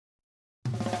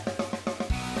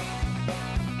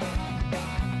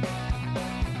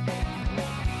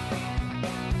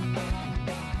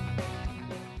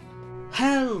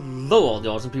Hello all the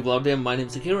awesome people out there, my name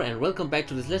is Takeru and welcome back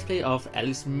to this Let's Play of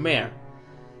Alice Mare.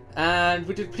 And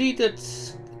we completed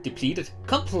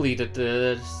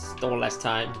the store last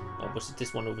time, or was it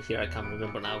this one over here, I can't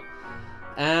remember now.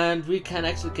 And we can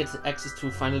actually get access to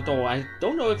a final door. I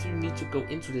don't know if you need to go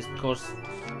into this, because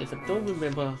if I don't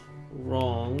remember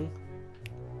wrong,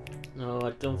 no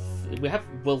I don't, we have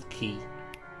world key.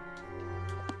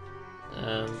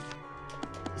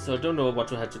 So I don't know what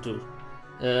we have to do.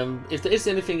 If there is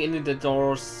anything in the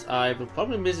doors, I will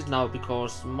probably miss it now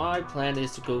because my plan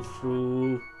is to go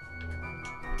through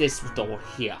this door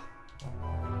here.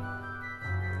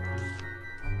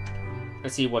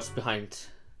 Let's see what's behind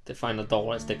the final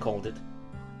door, as they called it.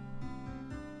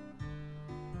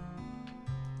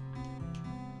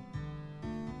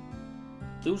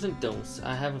 Do's and don'ts.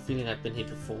 I have a feeling I've been here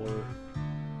before.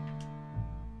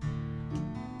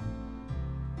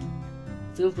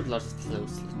 Filled with lots of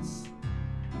clothes. Let's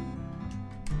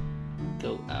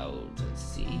go out and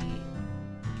see.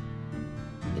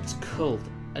 It's cold.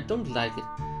 I don't like it,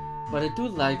 but I do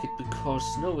like it because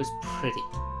snow is pretty.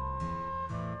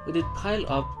 We did pile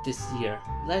up this year.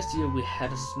 Last year we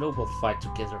had a snowball fight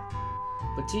together,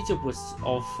 but teacher was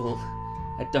awful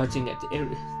at dodging at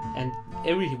and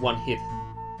everyone hit.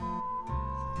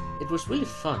 It was really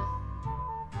fun.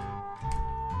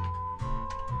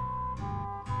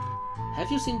 Have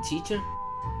you seen teacher?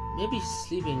 Maybe he's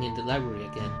sleeping in the library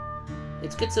again.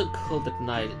 It gets so cold at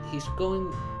night, he's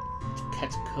going to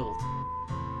catch a cold.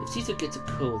 If teacher gets a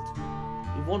cold,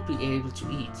 he won't be able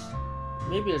to eat.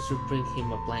 Maybe I should bring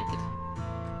him a blanket.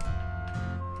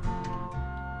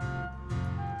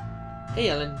 Hey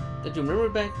Alan, got your memory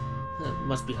back?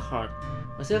 Must be hard.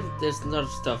 Myself, there's a lot of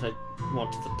stuff I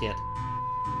want to forget.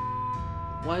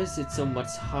 Why is it so much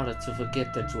harder to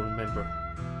forget than to remember?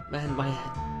 Man,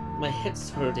 my head's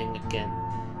hurting again.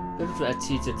 Better to ask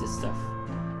teacher this stuff.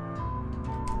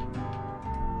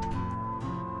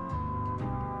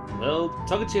 Well,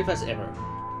 talkative as ever.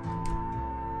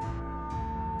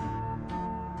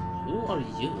 Who are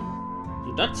you?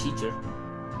 You're not teacher.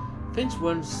 Things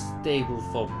weren't stable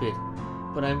for a bit,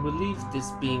 but I'm relieved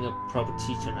this being a proper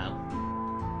teacher now.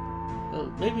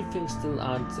 Well, maybe things still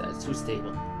aren't too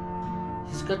stable.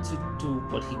 He's got to do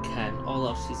what he can, all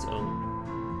of his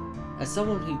own. As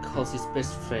someone he calls his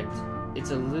best friend,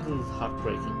 it's a little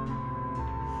heartbreaking.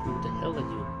 Who the hell are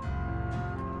you?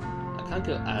 I can't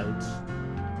go out.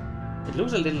 It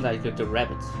looks a little like the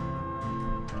rabbit.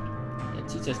 The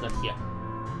teacher's not here.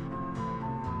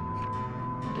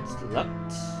 It's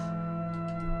locked.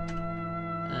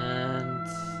 And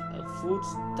food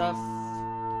stuff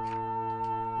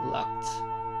locked.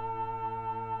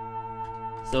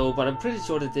 So, but I'm pretty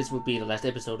sure that this will be the last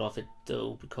episode of it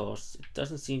though, because it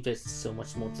doesn't seem there's so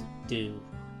much more to do.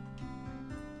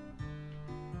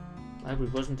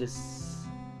 Library, wasn't this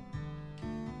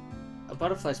a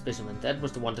butterfly specimen? That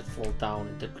was the one that fell down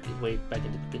in the way back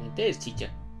in the beginning. There's teacher.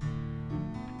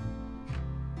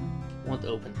 Won't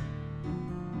open.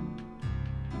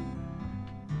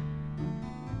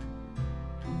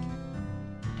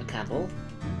 A candle.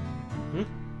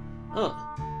 Oh.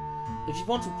 If you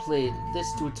want to play it,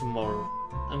 let's do it tomorrow.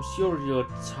 I'm sure you're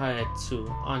tired too,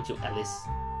 aren't you, Alice?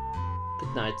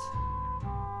 Good night.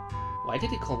 Why did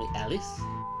he call me Alice?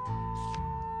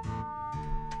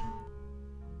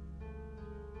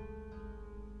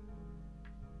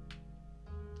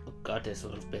 Oh god, there's a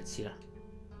lot of beds here.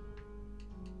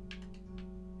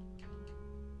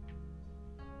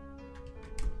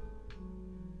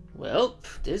 Well,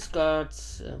 this got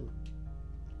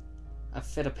a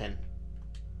feather pen.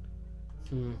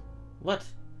 What?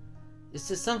 Is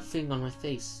there something on my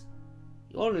face?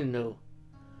 You already know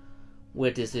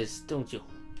where this is, don't you?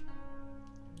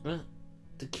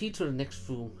 The key to the next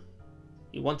room.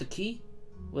 You want the key?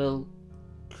 Well,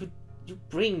 could you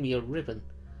bring me a ribbon?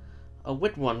 A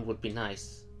wet one would be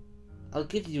nice. I'll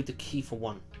give you the key for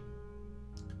one.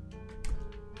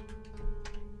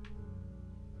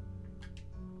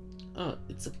 Oh,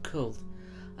 it's so cold.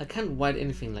 I can't write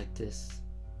anything like this.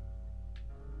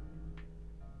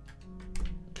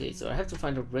 Okay, so I have to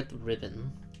find a red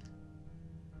ribbon.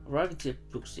 Arriving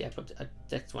books, yeah, but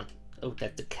that's one. Oh,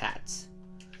 that's the cat.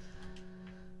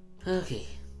 Okay.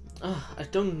 Oh, I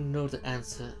don't know the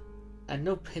answer. And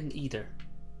no pin either.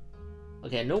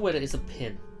 Okay, I know where there is a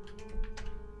pin.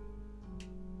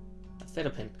 A feather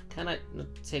pin. Can I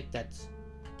not take that?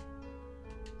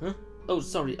 Huh? Oh,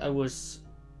 sorry, I was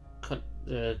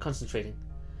concentrating.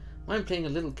 I'm playing a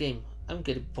little game. I'm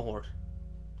getting bored.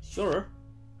 Sure.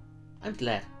 I'm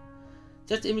glad.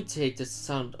 Just imitate the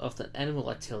sound of the animal,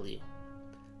 I tell you.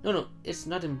 No, it's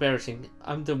not embarrassing.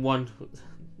 I'm the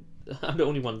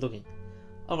only one looking.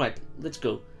 Alright, let's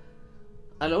go.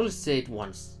 I'll only say it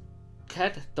once.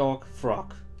 Cat, dog,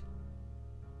 frog.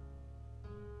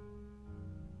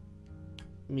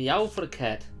 Meow for the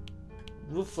cat.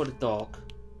 Woof for the dog.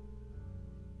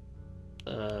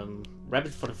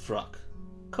 Rabbit for the frog.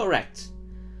 Correct.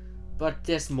 But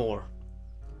there's more.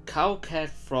 Cow,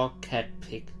 cat, frog, cat,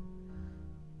 pig.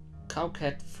 Cow,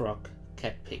 cat, frog,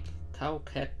 cat, pig. Cow,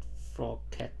 cat, frog,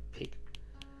 cat, pig.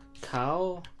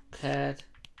 Cow, cat,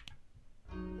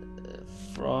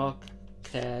 frog,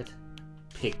 cat,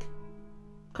 pig.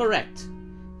 Correct.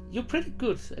 You're pretty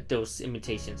good at those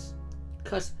imitations.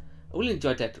 Cause I really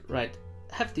enjoyed that. Right,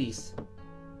 have these.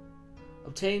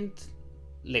 Obtained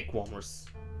leg warmers.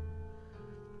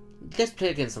 Let's play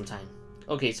again sometime.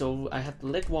 Okay, so I have the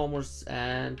leg warmers,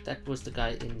 and that was the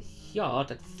guy in here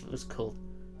that was cold.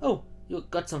 Oh, you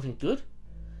got something good?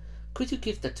 Could you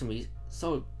give that to me?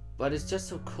 Sorry, but it's just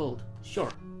so cold. Sure.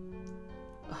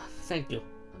 Thank you.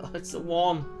 It's so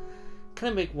warm. Can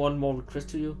I make one more request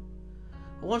to you?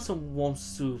 I want some warm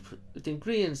soup. The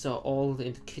ingredients are all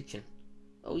in the kitchen.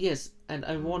 Oh yes, and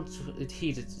I want it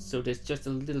heated so there's just a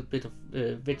little bit of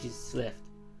veggies left.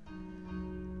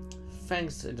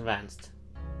 Thanks in advance.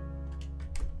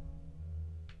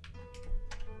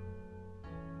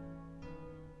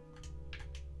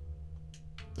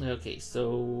 Okay,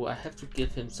 so I have to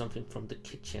give him something from the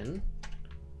kitchen.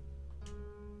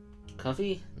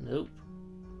 Coffee? Nope.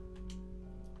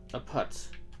 A pot.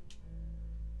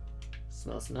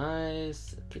 Smells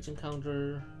nice. A kitchen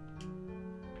counter.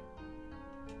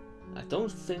 I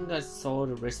don't think I saw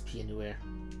the recipe anywhere.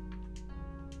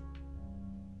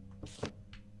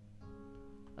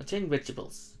 Obtain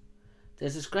vegetables.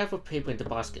 There's a scrap of paper in the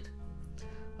basket.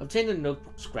 Obtain a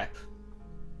notebook scrap.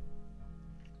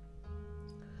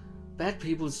 Bad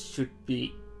people should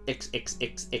be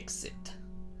exit.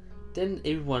 Then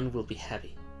everyone will be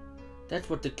happy. That's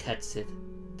what the cat said.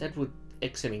 That would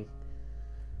exiting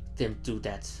them do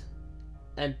that.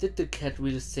 And did the cat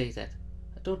really say that?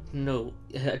 I don't know.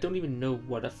 I don't even know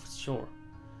what for sure.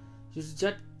 You should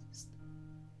just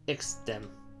X them.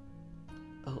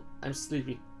 Oh, I'm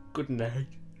sleepy. Good night.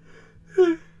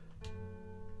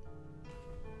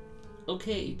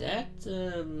 Okay, that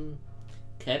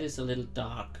cat is a little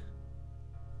dark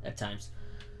at times.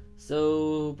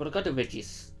 So, but I got the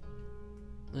veggies.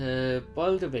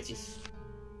 Boil the veggies.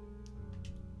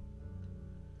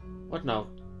 What now?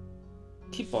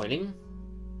 Keep boiling.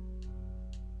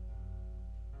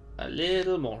 A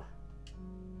little more.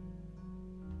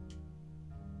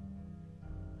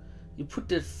 You put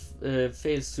the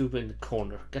failed soup in the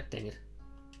corner. God dang it.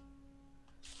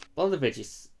 Boil the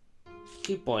veggies.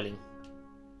 Keep boiling.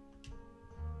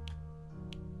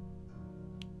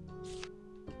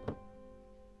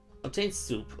 Obtain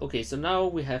soup. Okay, so now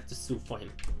we have the soup for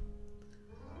him.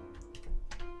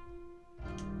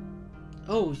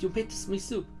 Oh, you made me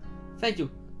soup. Thank you.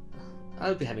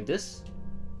 I'll be having this.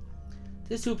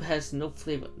 This soup has no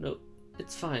flavor. No,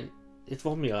 it's fine. It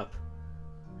warmed me up.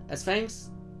 As thanks,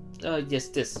 yes,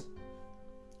 this.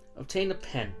 Obtain a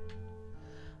pen.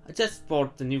 I just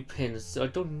bought the new pen, so I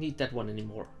don't need that one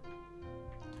anymore.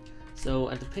 So,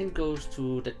 and the pen goes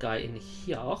to the guy in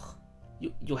here.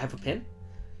 You have a pen?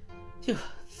 Phew,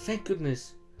 thank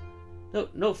goodness.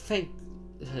 No, thank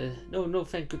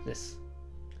goodness.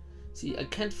 See, I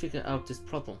can't figure out this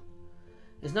problem.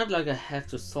 It's not like I have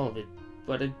to solve it,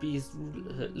 but it'd be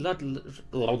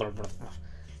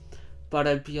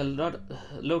a lot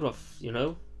of, you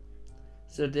know.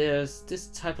 So there's this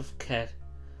type of cat.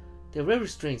 They're very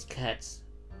strange cats.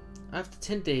 After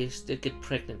 10 days, they get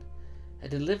pregnant.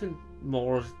 At 11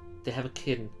 more, they have a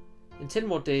kitten. In 10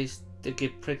 more days, they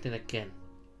get pregnant again.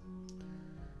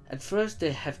 At first,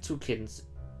 they have 2 kittens,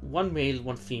 one male,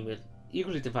 one female,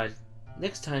 equally divided.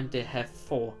 Next time, they have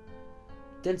 4,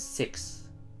 then 6.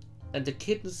 And the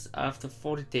kittens, after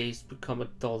 40 days, become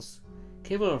adults,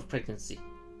 capable of pregnancy.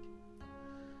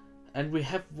 And we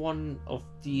have one of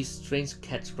these strange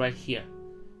cats right here.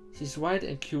 She's white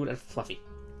and cute and fluffy.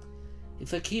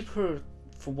 If I keep her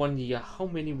for 1 year, how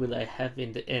many will I have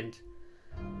in the end?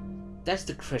 That's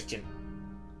the question.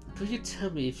 Could you tell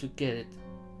me if you get it?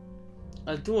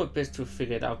 I'll do my best to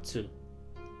figure it out too.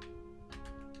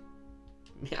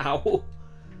 Meow.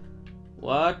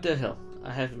 What the hell?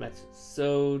 I haven't met.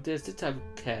 So there's this type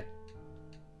of cat.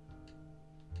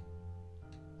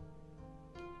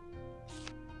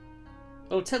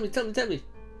 Oh, tell me.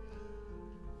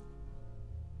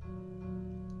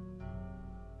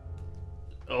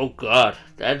 Oh god,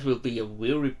 that will be a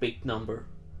very big number.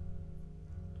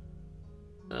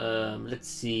 Let's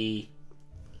see.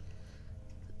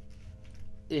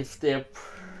 If they're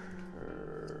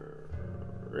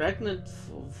Pregnant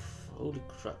for... Holy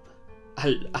crap.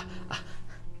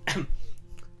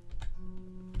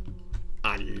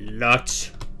 A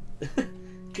lot.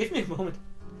 Give me a moment.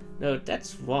 No,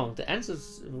 that's wrong. The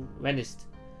answer's vanished.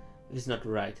 It's not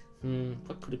right.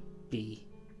 What could it be?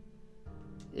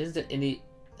 Is there any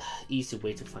easy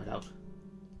way to find out?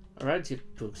 Alright, here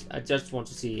books. I just want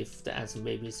to see if the answer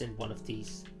maybe is in one of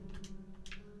these.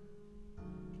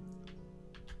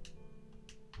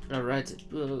 Alright,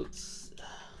 books.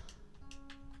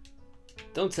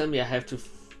 Don't tell me I have to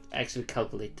actually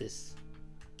calculate this.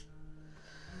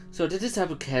 So this type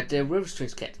of cat, they're a very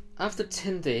strange cat. After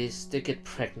 10 days, they get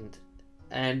pregnant,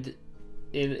 and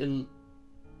in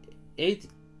 80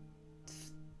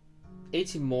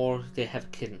 more, they have a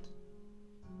kitten.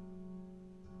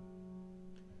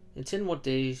 In 10 more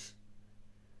days,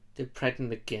 they're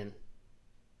pregnant again.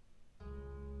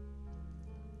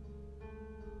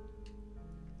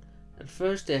 At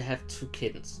first, they have 2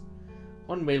 kittens,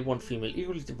 1 male, 1 female,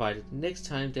 equally divided. Next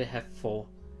time, they have 4,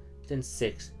 then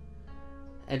 6.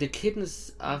 And the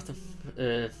kittens, after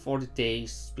 40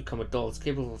 days, become adults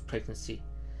capable of pregnancy.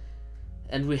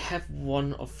 And we have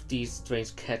one of these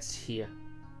strange cats here.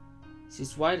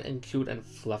 She's white and cute and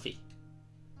fluffy.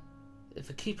 If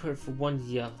I keep her for 1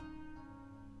 year,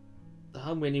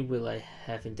 how many will I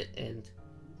have in the end,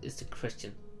 is the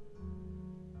question.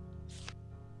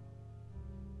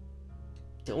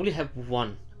 They only have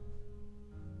 1.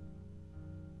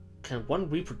 Can 1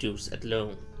 reproduce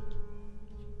alone?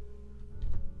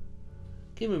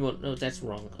 Give me one. No, that's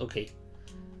wrong. Okay.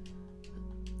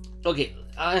 Okay,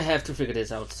 I have to figure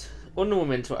this out. On the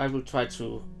momento, I will try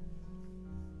to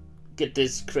get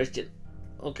this question.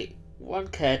 Okay, 1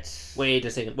 cat. Wait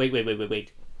a second.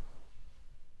 Wait.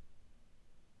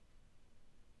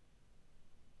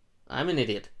 I'm an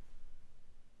idiot.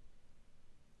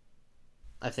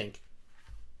 I think.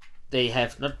 They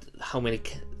have not how many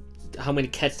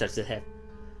cats does it have?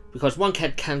 Because 1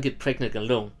 cat can't get pregnant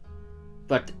alone.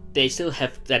 But they still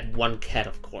have that 1 cat,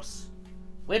 of course.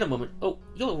 Wait a moment. Oh,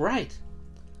 you're right.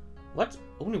 What?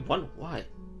 Only 1? Why?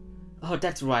 Oh,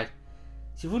 that's right.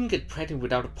 She wouldn't get pregnant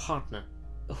without a partner.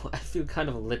 Oh, I feel kind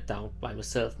of let down by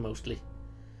myself, mostly.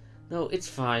 No, it's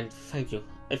fine. Thank you.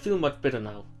 I feel much better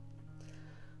now.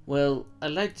 Well,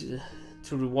 I'd like to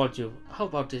reward you. How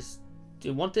about this? Do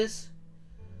you want this?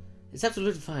 It's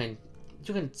absolutely fine.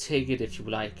 You can take it if you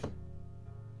like.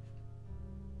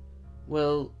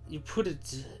 Well, you put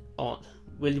it on.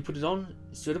 Will you put it on?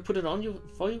 Should I put it on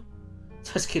for you?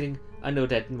 Just kidding. I know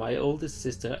that my oldest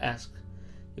sister asked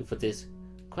you for this.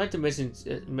 Quite the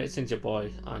messenger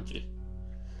boy, aren't you?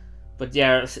 But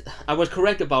yeah, I was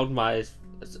correct about my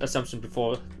assumption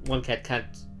before. 1 cat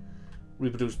can't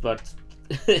reproduce, but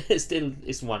still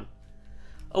is 1.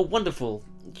 Oh, wonderful.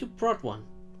 You brought 1.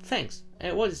 Thanks.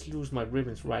 I always lose my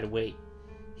ribbons right away.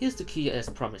 Here's the key as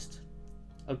promised.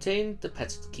 Obtain the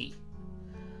passage key.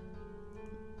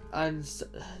 And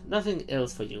nothing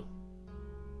else for you.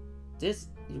 This,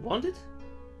 you want it?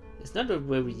 It's not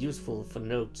very useful for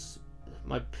notes.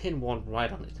 My pen won't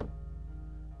write on it.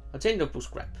 Obtain notebook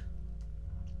scrap.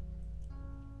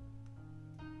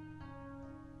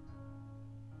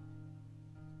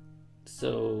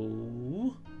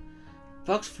 So...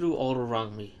 bugs flew all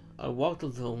around me. I walked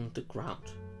along the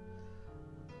ground.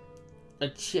 A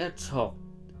chair talked.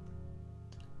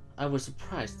 I was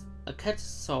surprised. A cat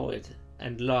saw it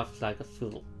and laughed like a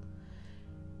fool.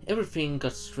 Everything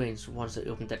got strange once I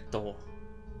opened that door.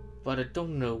 But I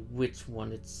don't know which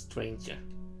one is stranger.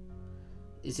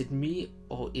 Is it me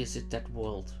or is it that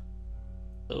world?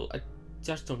 Oh, I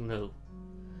just don't know.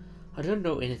 I don't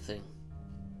know anything.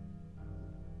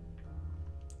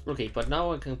 Okay, but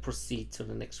now I can proceed to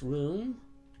the next room.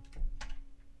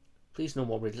 Please no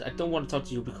more riddles. I don't want to talk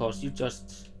to you because you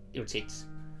just irritate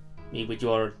me with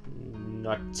your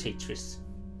not Tetris.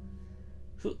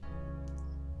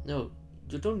 No,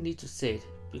 you don't need to say it,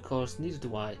 because neither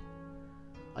do I.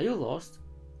 Are you lost?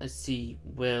 I see.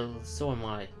 Well, so am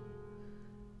I.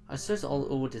 I searched all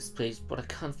over this place, but I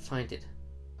can't find it.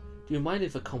 Do you mind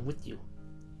if I come with you?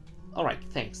 Alright,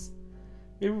 thanks.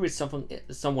 Maybe with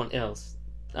someone else,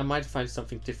 I might find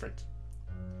something different.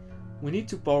 We need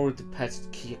to borrow the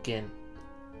passage key again.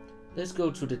 Let's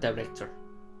go to the director.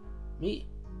 Me?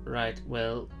 Right,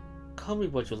 well, call me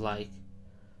what you like.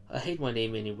 I hate my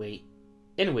name anyway.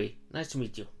 Anyway, nice to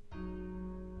meet you.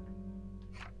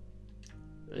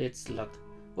 It's locked.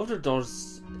 Both the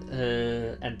doors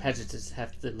and passages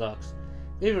have the locks.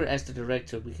 Maybe as the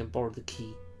director we can borrow the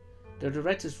key. The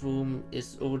director's room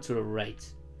is over to the right.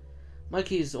 My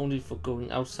key is only for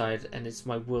going outside and it's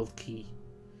my world key.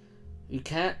 We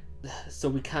can't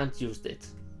use it.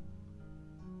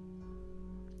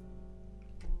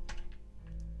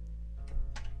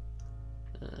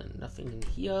 Nothing in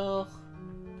here.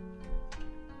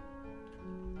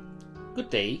 Good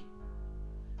day.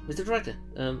 Mr. Director,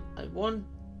 I want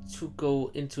to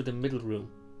go into the middle room.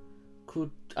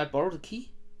 Could I borrow the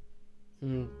key?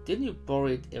 Didn't you borrow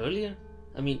it earlier?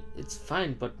 I mean, it's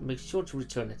fine, but make sure to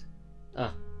return it.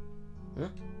 Ah. Huh?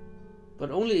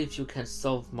 But only if you can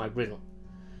solve my riddle.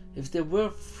 If there were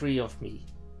 3 of me,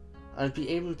 I'll be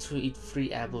able to eat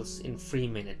 3 apples in 3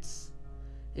 minutes.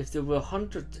 If there were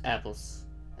 100 apples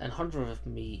and 100 of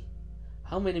me,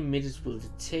 how many minutes will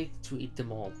it take to eat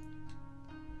them all?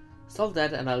 Solve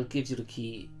that and I'll give you the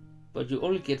key, but you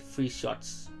only get 3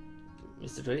 shots.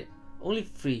 Mr. Dre, only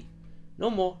 3. No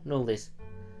more, no less.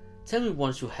 Tell me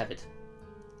once you have it.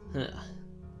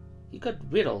 He got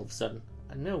weird all of a sudden.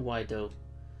 I know why though.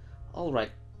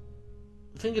 Alright.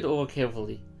 Think it over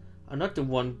carefully. I'm not the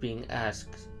one being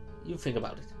asked. You think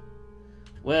about it.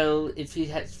 Well, if he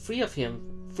has 3 of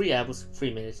him, 3 apples,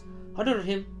 3 minutes. 100 of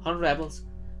him, 100 apples.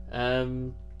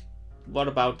 What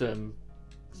about,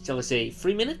 shall I say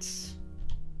 3 minutes?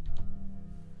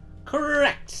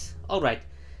 Correct! Alright.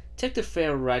 Take the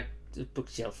fair right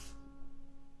bookshelf.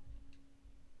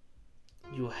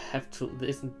 You have to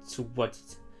listen to what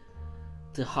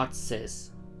the heart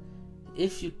says.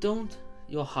 If you don't,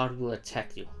 your heart will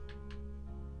attack you.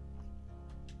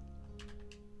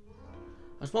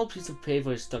 A small piece of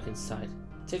paper is stuck inside.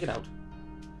 Take it out.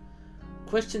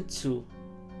 Question 2.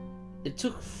 It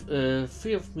took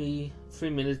 3 of me 3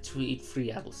 minutes to eat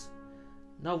 3 apples.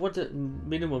 Now what's the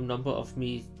minimum number of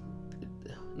me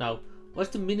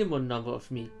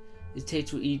it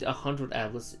takes to eat 100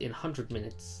 apples in 100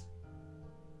 minutes?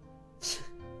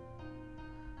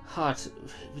 Heart,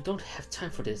 we don't have time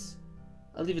for this.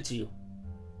 I'll leave it to you.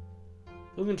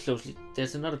 Looking closely,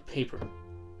 there's another paper.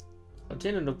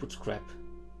 Obtain a notebook scrap.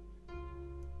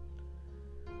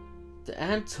 The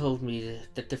ant told me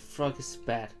that the frog is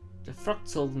bad. The frog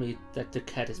told me that the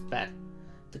cat is bad.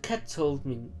 The cat told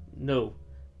me no,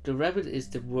 the rabbit is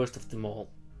the worst of them all.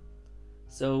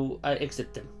 So I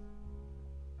accept them.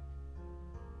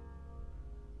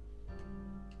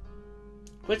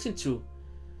 Question 2.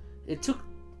 It took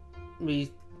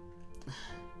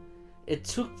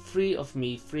 3 of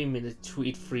me 3 minutes to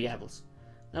eat 3 apples.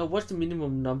 Now what's the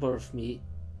minimum number of me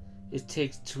it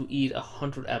takes to eat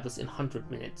 100 apples in 100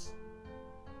 minutes?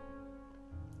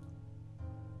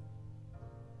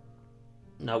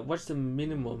 Now what's the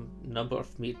minimum number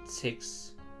of me it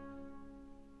takes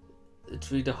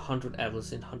to eat 100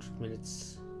 apples in 100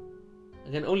 minutes?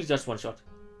 Again, only just 1 shot.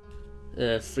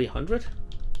 300?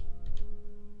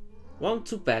 Wrong,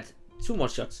 too bad. 2 more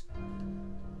shots.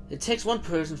 It takes 1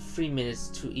 person 3 minutes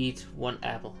to eat 1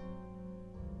 apple.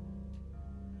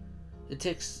 It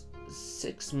takes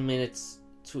 6 minutes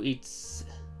to eat...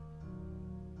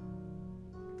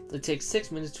 It takes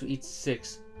 6 minutes to eat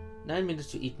 6. 9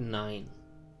 minutes to eat 9.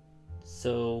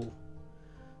 So...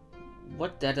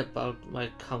 What that about my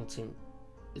counting?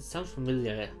 It sounds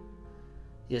familiar.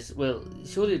 Yes, well,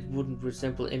 surely it wouldn't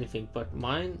resemble anything but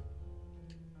mine.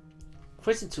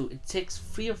 Question 2. It takes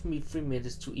 3 of me 3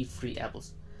 minutes to eat 3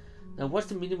 apples. Now what's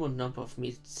the minimum number of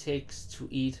meat it takes to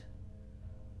eat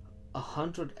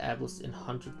 100 apples in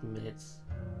 100 minutes?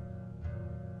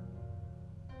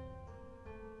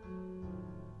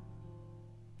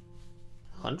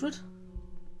 $100?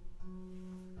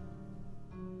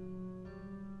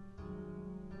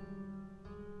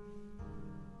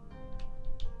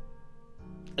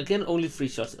 Again, only 3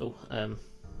 shots. Oh,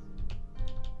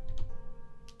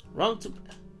 wrong to...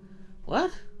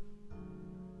 What?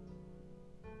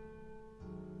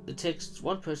 It takes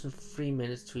 1 person 3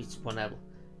 minutes to eat 1 apple.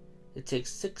 It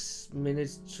takes 6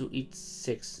 minutes to eat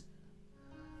 6.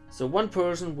 So 1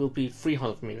 person will be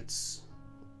 300 minutes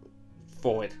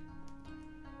for it.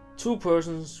 2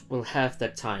 persons will have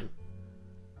that time.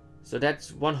 So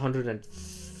that's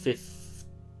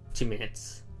 150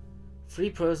 minutes. 3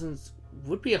 persons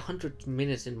would be 100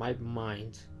 minutes in my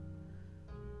mind.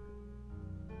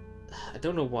 I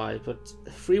don't know why, but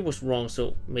 3 was wrong,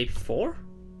 so maybe 4?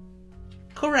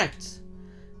 Correct!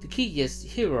 The key, yes,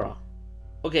 here we are.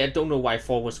 Okay, I don't know why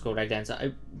 4 was the correct answer.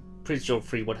 I'm pretty sure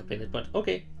 3 would have been it, but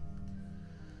okay.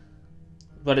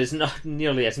 But it's not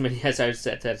nearly as many as I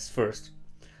said at first.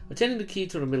 Attending the key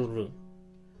to the middle room.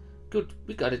 Good,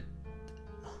 we got it.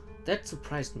 That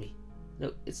surprised me.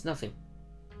 No, it's nothing.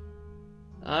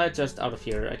 Just out of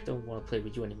here. I don't want to play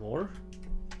with you anymore.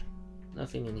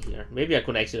 Nothing in here. Maybe I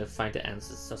could actually find the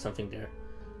answers or something there.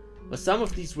 But some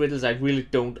of these riddles I really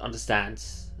don't understand.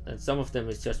 And some of them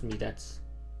is just me that's...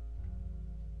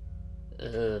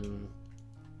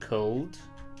 cold.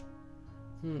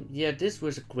 Yeah, this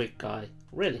was a great guy.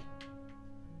 Really.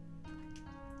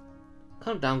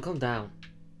 Calm down, calm down.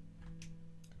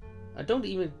 I don't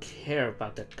even care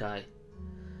about that guy.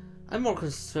 I'm more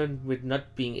concerned with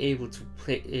not being able to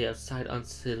play outside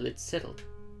until it's settled.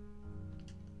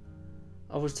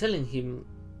 I was telling him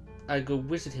I'd go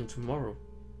visit him tomorrow,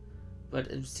 but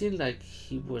it seemed like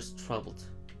he was troubled.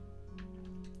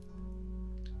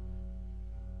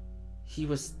 He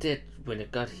was dead when I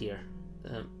got here.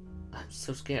 I'm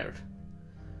so scared.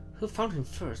 Who found him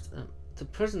first? The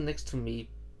person next to me,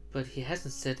 but he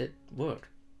hasn't said a word.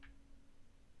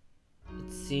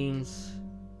 It seems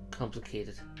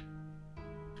complicated.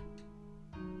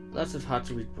 Lots of hard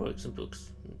to read works and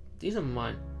books. These are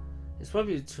mine. It's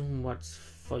probably too much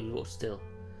for you still.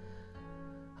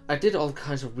 I did all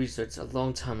kinds of research a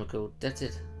long time ago, that's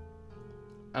it.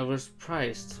 I was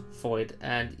prized for it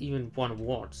and even won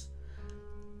awards.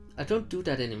 I don't do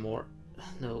that anymore.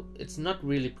 No, it's not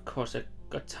really because I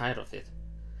got tired of it.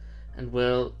 And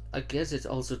well, I guess it's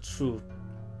also true.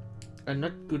 I'm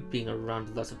not good being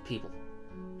around lots of people.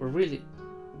 But really,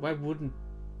 why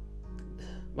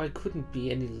couldn't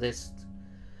be any less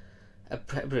a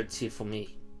priority for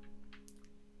me?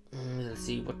 Let's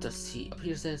see, what does he up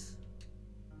here says?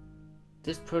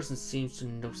 This person seems to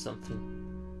know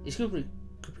something. Could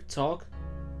we talk?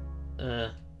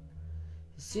 He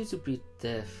seems to be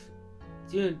deaf.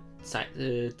 Do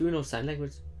you know sign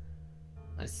language?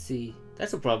 I see.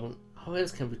 That's a problem. How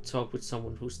else can we talk with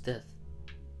someone who's deaf?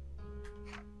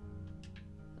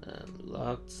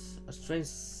 Locked. A strange.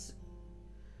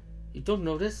 You don't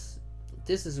know this?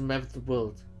 This is a map of the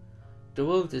world. The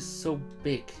world is so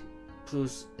big.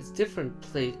 Plus, it's different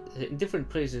in different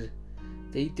places.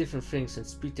 They eat different things and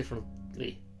speak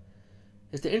differently.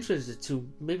 If they're interested to,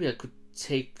 maybe I could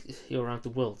take you around the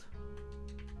world.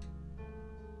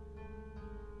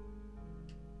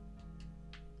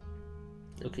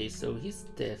 Okay, so he's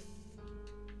deaf.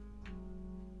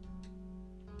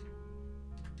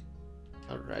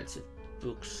 Alright, so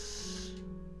books.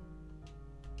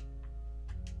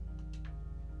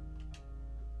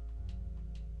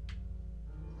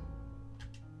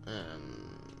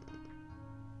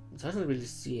 Doesn't really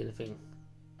see anything.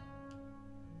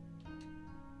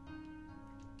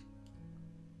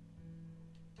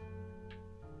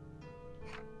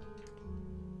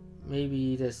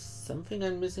 Maybe there's something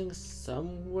I'm missing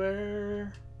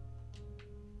somewhere.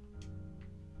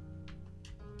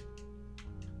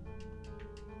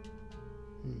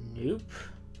 Nope.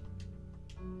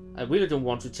 I really don't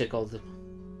want to check all the...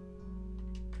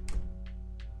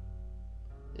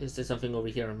 Is there something over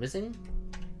here I'm missing?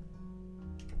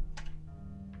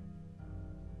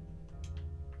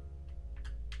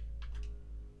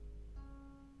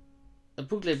 A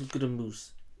book labeled Good and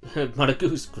Moose. Mother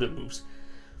Goose, Good and Moose.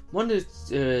 When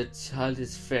the child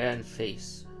is fair in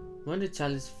face. When the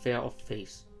child is fair of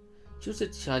face. Choose the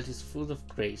child is full of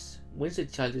grace. Wins the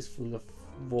child is full of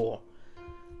war.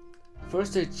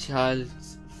 First the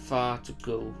child's far to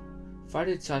go.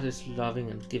 Friday the child is loving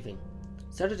and giving.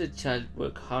 Saturday the child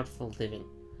work hard for living.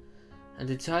 And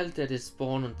the child that is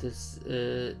born on this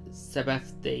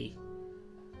Sabbath day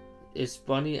is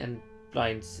bonny and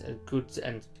blind and good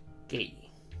and gay.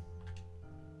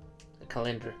 A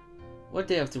calendar. What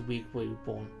day of the week were you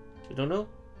born? You don't know?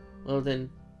 Well then,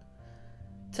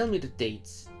 tell me the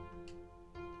dates.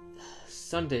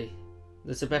 Sunday,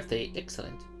 the Sabbath day,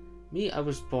 excellent. Me, I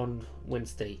was born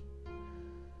Wednesday.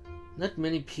 Not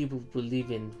many people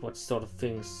believe in what sort of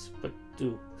things, but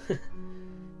do.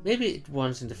 Maybe it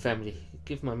runs in the family.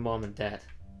 Give my mom and dad.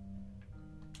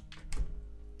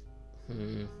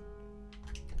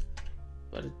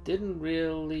 But it didn't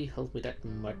really help me that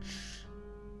much.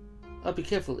 Oh, be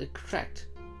careful, it cracked.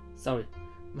 Sorry,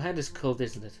 my hand is cold,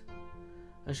 isn't it?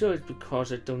 I'm sure it's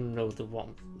because I don't know the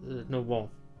warmth. No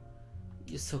warmth.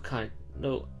 You're so kind.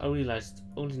 No, I realized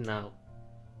only now.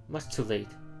 Much too late.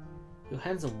 Your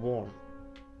hands are warm.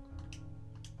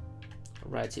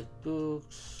 Write your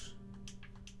books.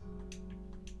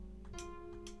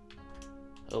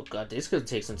 Oh god, this is gonna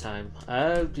take some time.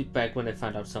 I'll be back when I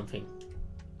find out something.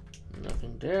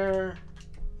 Nothing there.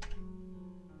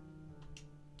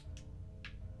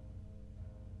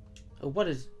 Oh, what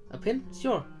is a pen?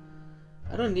 Sure.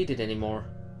 I don't need it anymore.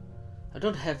 I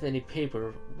don't have any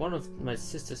paper. One of my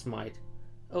sisters might.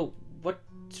 Oh, what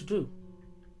to do?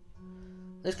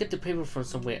 Let's get the paper from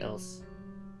somewhere else.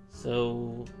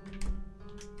 So,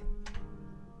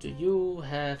 do you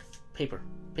have paper?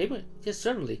 Paper? Yes,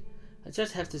 certainly. I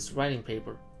just have this writing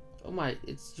paper. Oh my,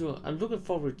 it's you. I'm looking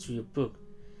forward to your book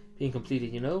being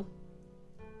completed, you know?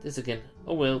 This again.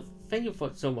 Oh well, thank you for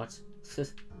so much.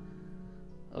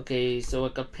 Okay, so I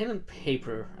got pen and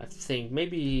paper, I think.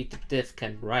 Maybe the deaf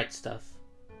can write stuff.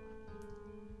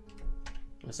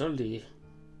 That's certainly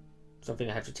something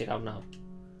I have to check out now.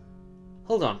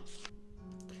 Hold on.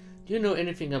 Do you know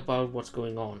anything about what's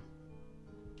going on?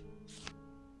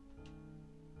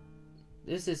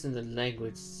 This isn't the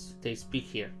language they speak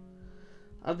here.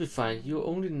 I'll be fine. You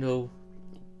only know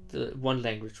the one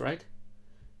language, right?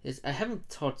 Yes, I haven't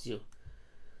taught you.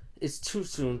 It's too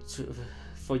soon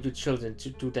for you children to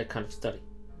do that kind of study.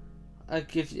 I'll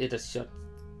give it a shot.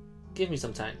 Give me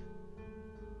some time.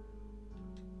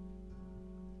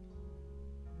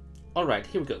 Alright,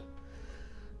 here we go.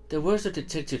 There was a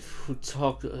detective who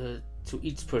talked to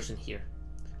each person here,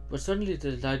 but suddenly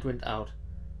the light went out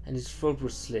and his throat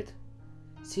was slit.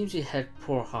 Seems he had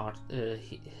poor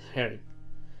hearing.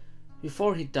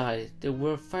 Before he died, there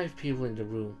were 5 people in the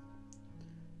room.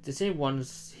 The same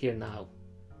ones here now.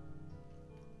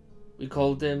 We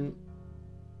called them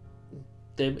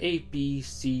A, B,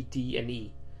 C, D, and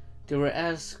E. They were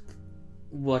asked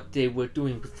what they were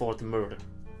doing before the murder.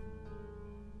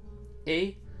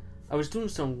 A, I was doing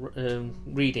some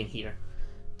reading here.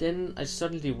 Then I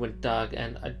suddenly went dark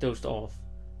and I dozed off.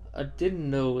 I didn't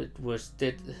know he was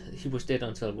dead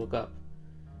until I woke up.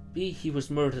 B, he was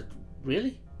murdered.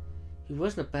 Really? He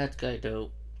wasn't a bad guy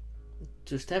though.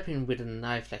 To stab him with a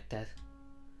knife like that.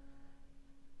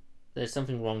 There's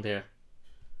something wrong there.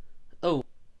 Oh,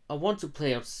 I went to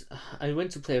play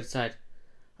outside.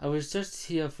 I was just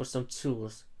here for some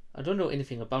tools. I don't know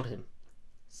anything about him.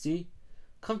 See?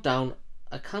 Calm down.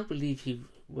 I can't believe he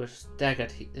was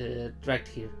dragged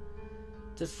here.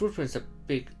 The footprints are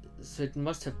big, so it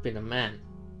must have been a man.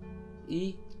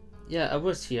 E? Yeah, I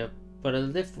was here, but I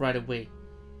left right away.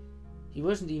 He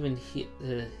wasn't even here.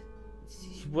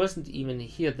 He wasn't even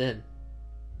here then.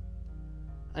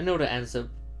 I know the answer,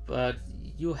 but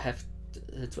you have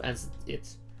to answer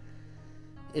it.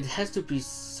 It has to be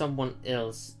someone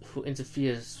else who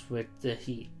interferes with the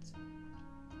heat.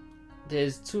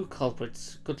 There's 2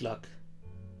 culprits. Good luck.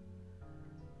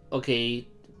 Okay,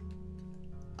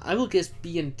 I will guess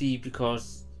B and D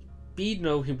because B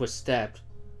know he was stabbed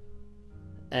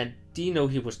and D know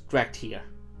he was dragged here.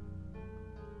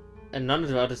 And none of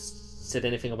the others said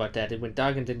anything about that. It went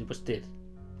dark and then he was dead.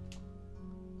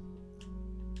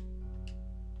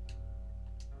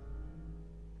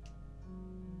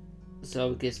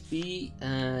 So I guess B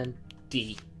and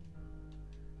D.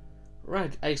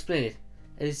 Right, I explained it.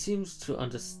 And he seems to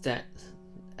understand.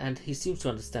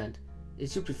 It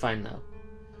should be fine now.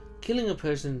 Killing a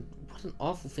person, what an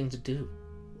awful thing to do.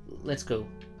 Let's go.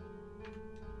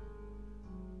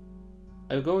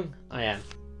 Are you going? I am.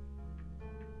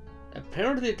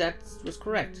 Apparently that was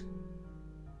correct.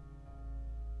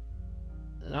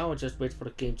 Now I'll just wait for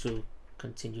the game to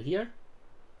continue here.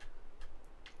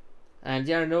 And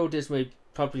yeah, I know this may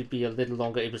probably be a little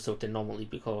longer episode than normally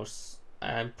because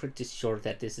I'm pretty sure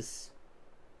that there's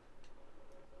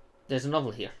a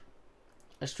novel here.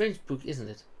 A strange book, isn't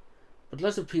it? But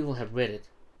lots of people have read it.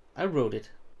 I wrote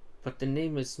it, but the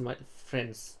name is my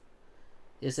friend's.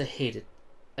 Yes, I hate it.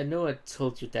 I know I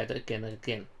told you that again and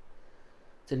again.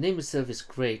 The name itself is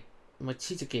great. My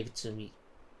teacher gave it to me,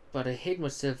 but I hate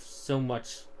myself so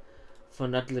much for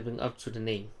not living up to the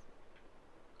name.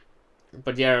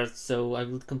 But yeah, so I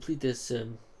will complete this.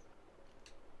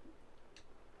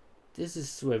 This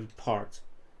is where we part.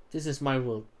 This is my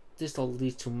world. This all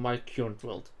leads to my current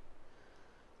world.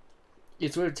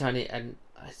 It's very tiny and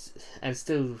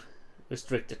still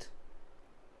restricted.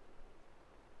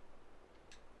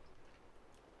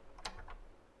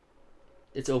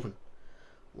 It's open.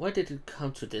 Why did it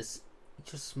come to this?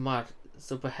 You're smart,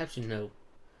 so perhaps you know.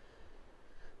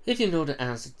 If you know the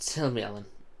answer, tell me, Alan.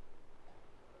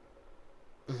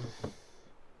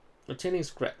 Obtaining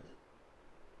scrap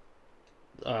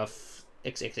of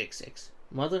XXXX.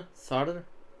 Mother, father,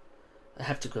 I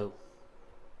have to go.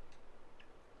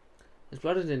 It's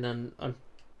rather than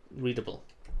unreadable.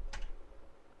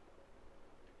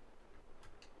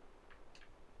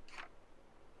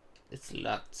 It's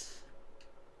locked.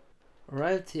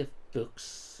 Variety of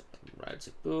books.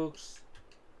 Variety of books.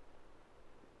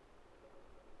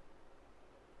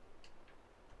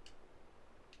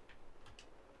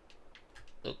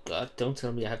 Oh god, don't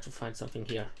tell me I have to find something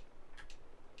here.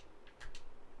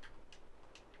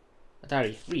 A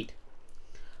diary. Read.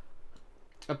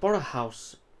 I bought a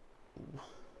house.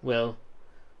 Well,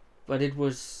 but it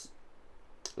was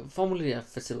formerly a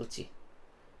facility.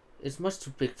 It's much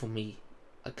too big for me.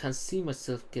 I can't see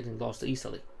myself getting lost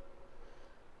easily.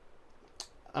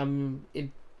 I'm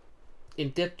in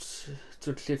debt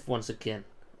to Cliff once again.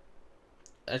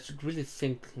 I should really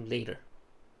think later.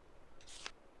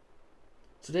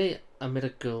 Today I met a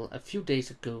girl a few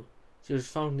days ago. She was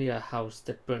found near a house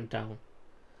that burned down.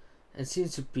 and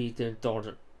seems to be their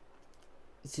daughter.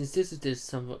 Since this is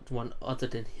someone other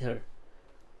than her,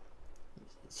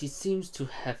 she seems to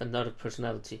have another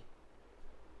personality,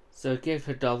 so I gave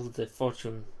her double the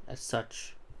fortune as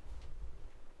such.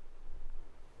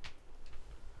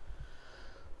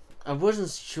 I wasn't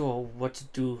sure what to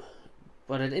do,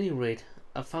 but at any rate,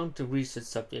 I found the research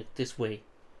subject this way.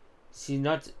 She's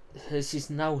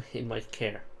now in my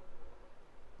care.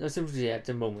 No sympathy at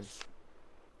the moment.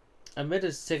 I met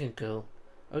a second girl.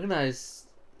 I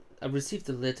received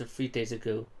a letter 3 days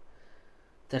ago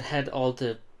that had all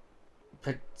the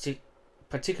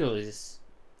particulars,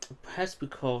 perhaps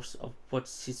because of what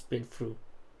she's been through.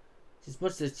 She's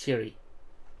much less cheery.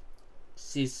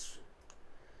 She's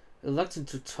reluctant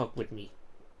to talk with me.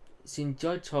 She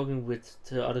enjoyed talking with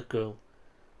the other girl,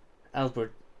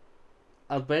 Albert.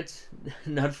 I'll bet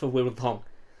not for very long.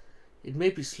 It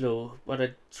may be slow, but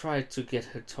I tried to get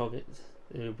her talking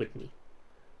with me.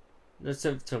 No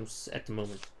symptoms at the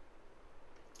moment.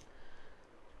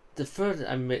 The third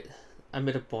I met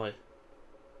a boy.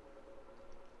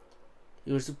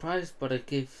 He was surprised, but I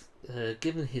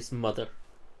given his mother.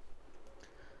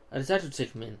 I decided to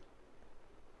take him in.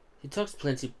 He talks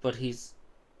plenty, but he's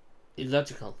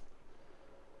illogical.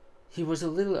 He was a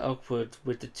little awkward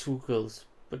with the 2 girls,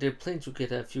 but they're playing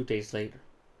together a few days later.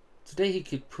 Today he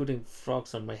kept putting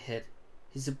frogs on my head.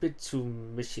 He's a bit too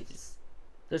mischievous.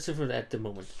 That's different at the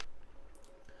moment.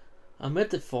 I met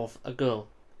the fourth, a girl.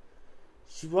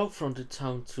 She walked from the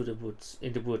town to the woods.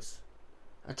 In the woods,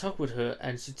 I talked with her,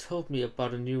 and she told me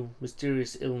about a new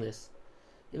mysterious illness.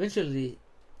 Eventually,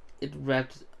 it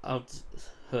wrapped out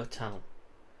her town.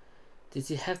 Did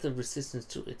she have the resistance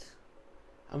to it?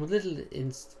 I'm a little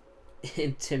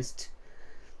intense,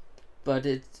 but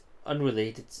it's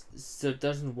unrelated, so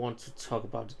doesn't want to talk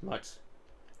about it much.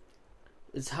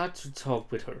 It's hard to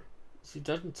talk with her. She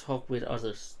doesn't talk with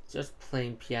others, just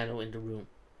playing piano in the room.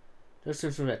 No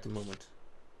symptoms at the moment.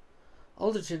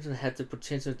 All the children had the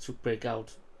potential to break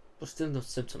out, but still no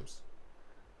symptoms.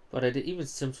 But at the even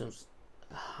symptoms,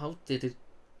 how did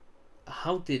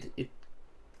it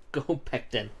go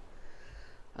back then?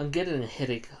 I'm getting a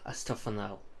headache. I stop for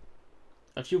now.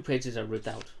 A few pages are ripped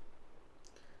out.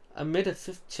 I met a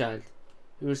 5th child.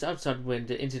 He was outside when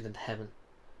the incident happened.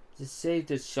 They say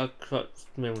the shock caused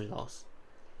memory loss.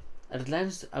 At a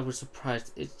glance, I was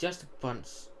surprised. It's just a bunch,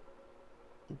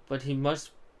 but he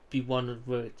must be one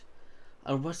word.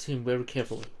 I watched him very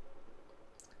carefully.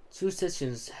 2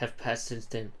 sessions have passed since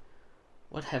then.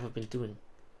 What have I been doing?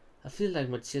 I feel like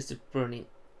my chest is burning.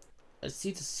 I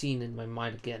see the scene in my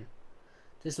mind again.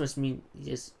 This must mean,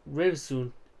 yes, very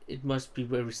soon. It must be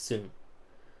very soon.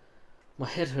 My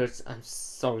head hurts. I'm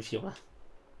sorry, Fiona.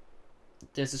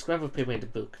 There's a scrap of paper in the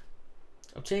book.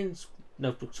 Obtained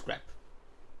notebook scrap.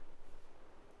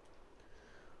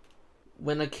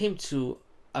 When I came to,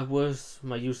 I was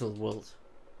my usual world.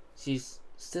 She's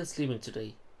still sleeping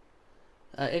today.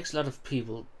 I X'd a lot of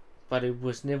people, but it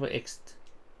was never X'd.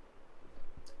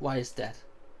 Why is that?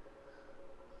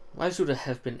 Why should I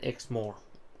have been X'd more?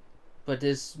 But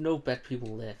there's no bad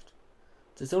people left.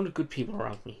 There's only good people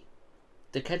around me.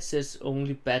 The cat says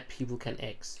only bad people can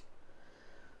X.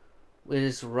 Well,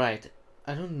 it's right.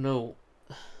 I don't know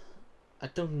a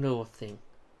thing.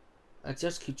 I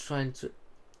just keep trying to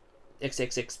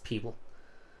XXX people,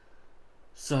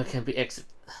 so I can be X'd.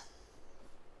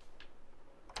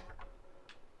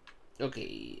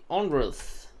 Okay, onward.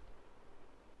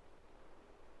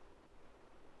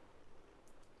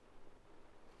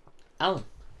 Alan,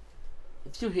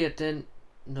 if you're here, then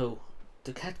no,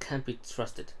 the cat can't be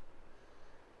trusted.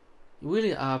 You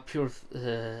really are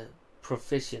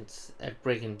proficient at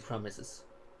breaking promises.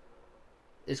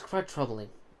 It's quite troubling.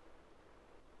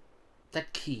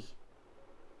 That key.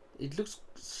 It looks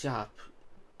sharp.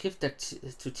 Give that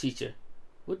to teacher.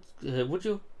 Would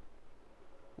you?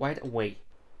 Right away.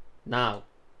 Now.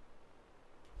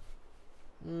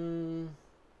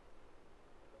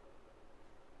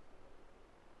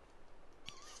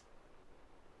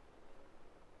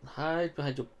 Hide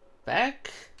behind your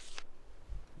back.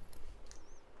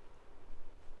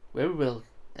 Very well.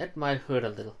 That might hurt a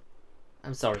little.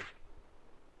 I'm sorry.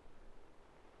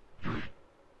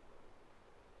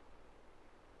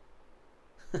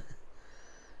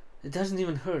 It doesn't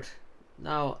even hurt.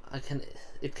 Now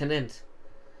it can end.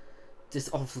 This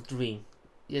awful dream.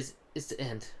 Yes, it's the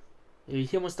end. You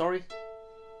hear my story?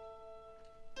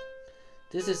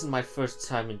 This isn't my first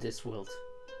time in this world.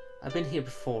 I've been here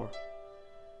before.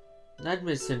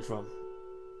 Nightmare syndrome.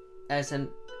 As an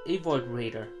Avoid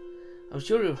Raider, I'm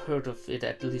sure you've heard of it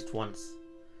at least once.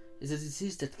 It's a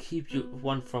disease that keeps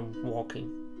one from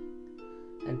walking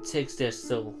and takes their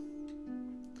soul.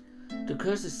 The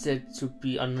curse is said to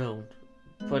be unknown,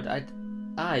 but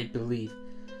I believe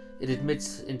it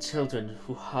admits in children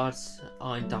whose hearts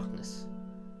are in darkness.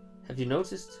 Have you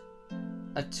noticed?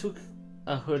 I took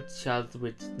a hurt child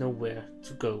with nowhere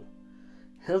to go,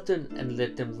 helped them and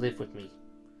let them live with me.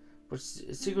 But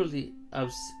secretly I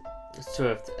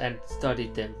observed and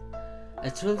studied them,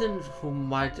 as children who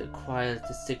might acquire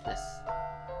the sickness.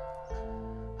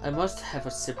 I must have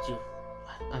accepted you.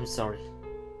 I'm sorry.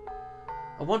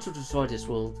 I want to destroy this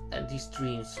world and these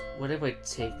dreams, whatever it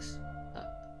takes.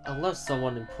 I lost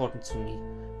someone important to me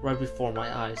right before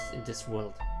my eyes in this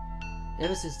world.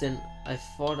 Ever since then, I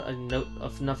thought I know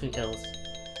of nothing else.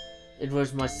 It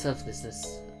was my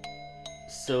selflessness.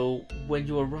 So when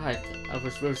you arrived, I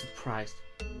was very surprised.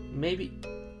 Maybe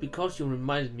because you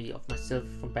reminded me of myself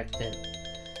from back then.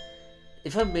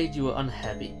 If I made you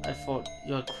unhappy, I thought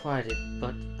you acquired it,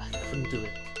 but I couldn't do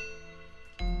it.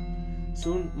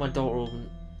 Soon my door opened.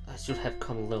 I should have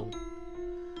come alone.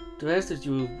 The rest of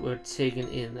you were taken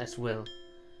in as well,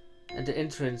 and the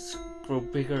entrance grew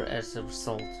bigger as a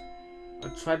result. I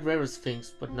tried various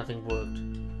things, but nothing worked.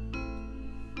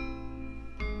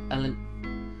 Alan,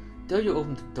 though you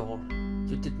opened the door,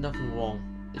 you did nothing wrong.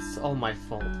 It's all my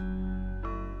fault.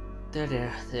 There,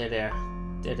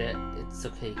 it's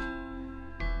okay.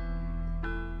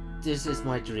 This is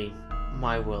my dream,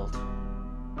 my world.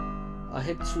 I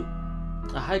hid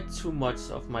too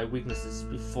much of my weaknesses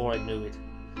before I knew it.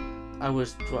 I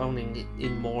was drowning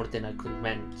in more than I could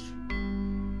manage.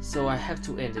 So I have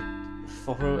to end it,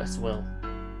 for her as well.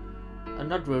 I'm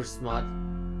not very smart.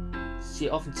 She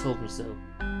often told me so.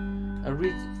 I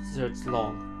researched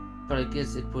long, but I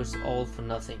guess it was all for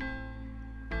nothing.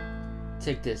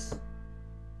 Take this.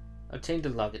 Obtain the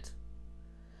locket.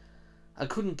 I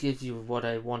couldn't give you what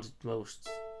I wanted most,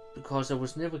 because I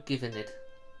was never given it.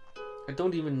 I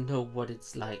don't even know what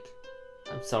it's like.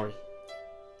 I'm sorry.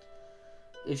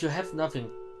 If you have nothing,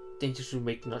 then you should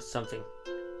make not something.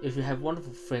 If you have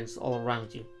wonderful friends all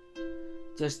around you,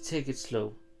 just take it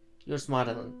slow. You're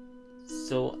smarter,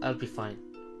 so I'll be fine.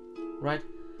 Right?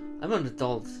 I'm an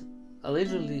adult.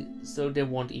 Literally, so they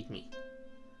won't eat me.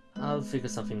 I'll figure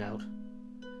something out.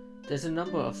 There's a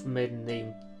number of men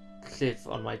named Cliff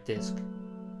on my desk.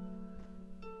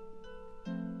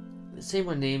 Say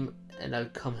my name and I'll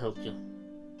come help you.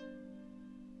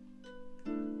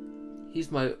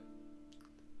 He's my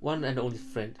one and only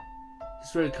friend.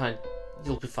 He's very kind.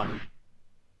 You'll be fine.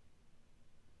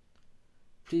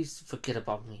 Please forget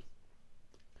about me.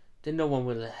 Then no one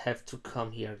will have to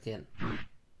come here again.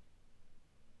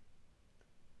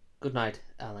 Good night,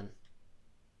 Alan.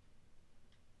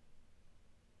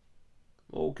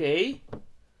 Okay.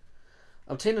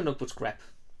 Obtain a notebook scrap.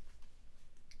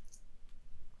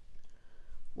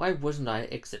 Why wasn't I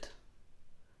exit?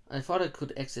 I thought I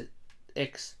could exit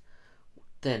X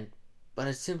then, but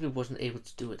I simply wasn't able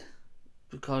to do it,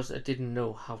 because I didn't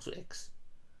know how to X.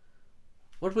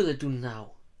 What will I do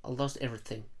now? I lost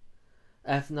everything.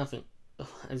 I have nothing.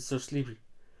 Oh, I'm so sleepy.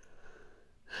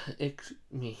 X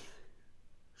me.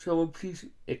 Someone please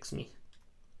X me.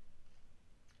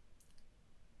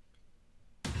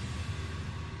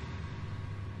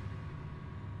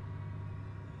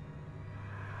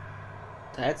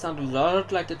 That sounded a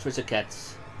lot like the Treasure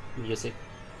Cats music.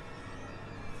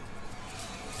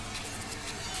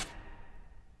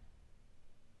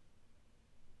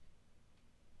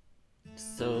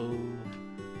 So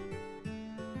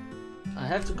I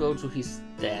have to go to his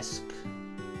desk.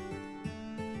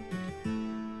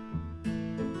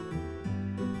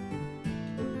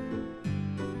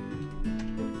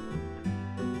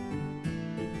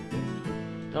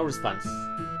 No response.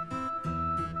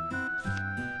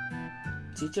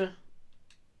 Teacher?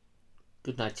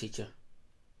 Good night, teacher.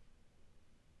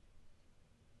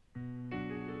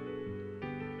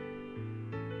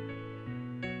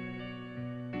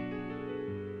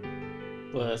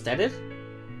 Was that it?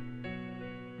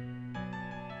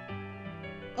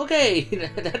 Okay,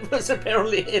 that was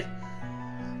apparently it.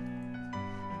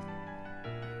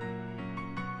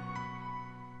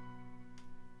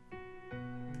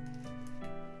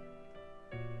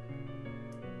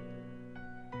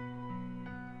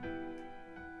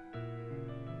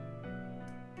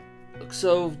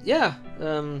 So yeah,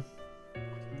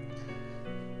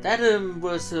 that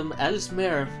was Alice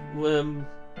Mare.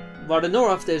 What I know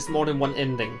of, there's more than one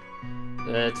ending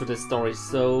to the story,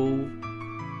 so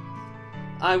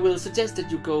I will suggest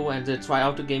that you go and try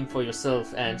out the game for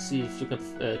yourself and see if you can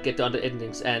get the other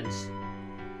endings and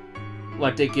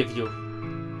what they give you.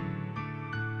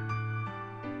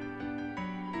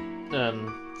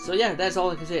 So yeah, that's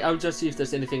all I can say. I'll just see if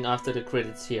there's anything after the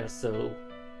credits here. So,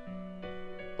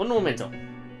 un momento.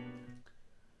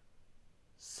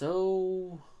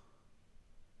 So...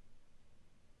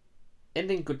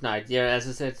 ending good night. Yeah, as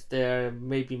I said, there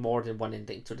may be more than one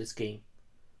ending to this game.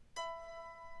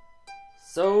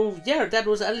 So yeah, that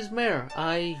was Alice Mare.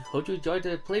 I hope you enjoyed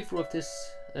the playthrough of this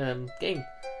game,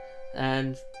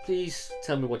 and please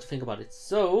tell me what you think about it.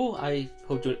 So I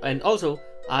hope you, and also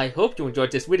I hope you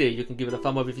enjoyed this video. You can give it a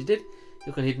thumb up if you did.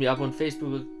 You can hit me up on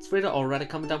Facebook, Twitter, or write a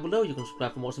comment down below. You can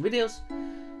subscribe for more awesome videos,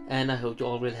 and I hope you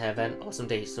all will have an awesome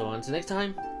day. So until next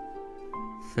time,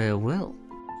 farewell.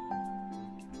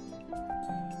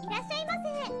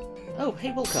 Oh,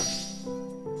 hey, welcome.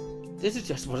 This is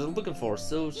just what I'm looking for.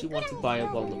 So she wants to buy a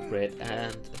bundle of bread,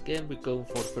 and again we're going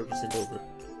for the 30% over.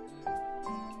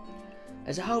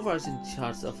 As a however, I was in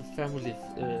charge of a family.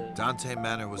 Dante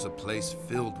Manor was a place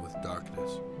filled with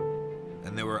darkness,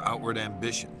 and there were outward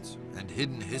ambitions and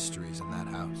hidden histories in that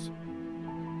house.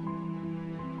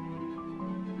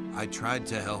 I tried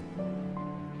to help.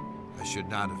 I should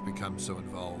not have become so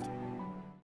involved.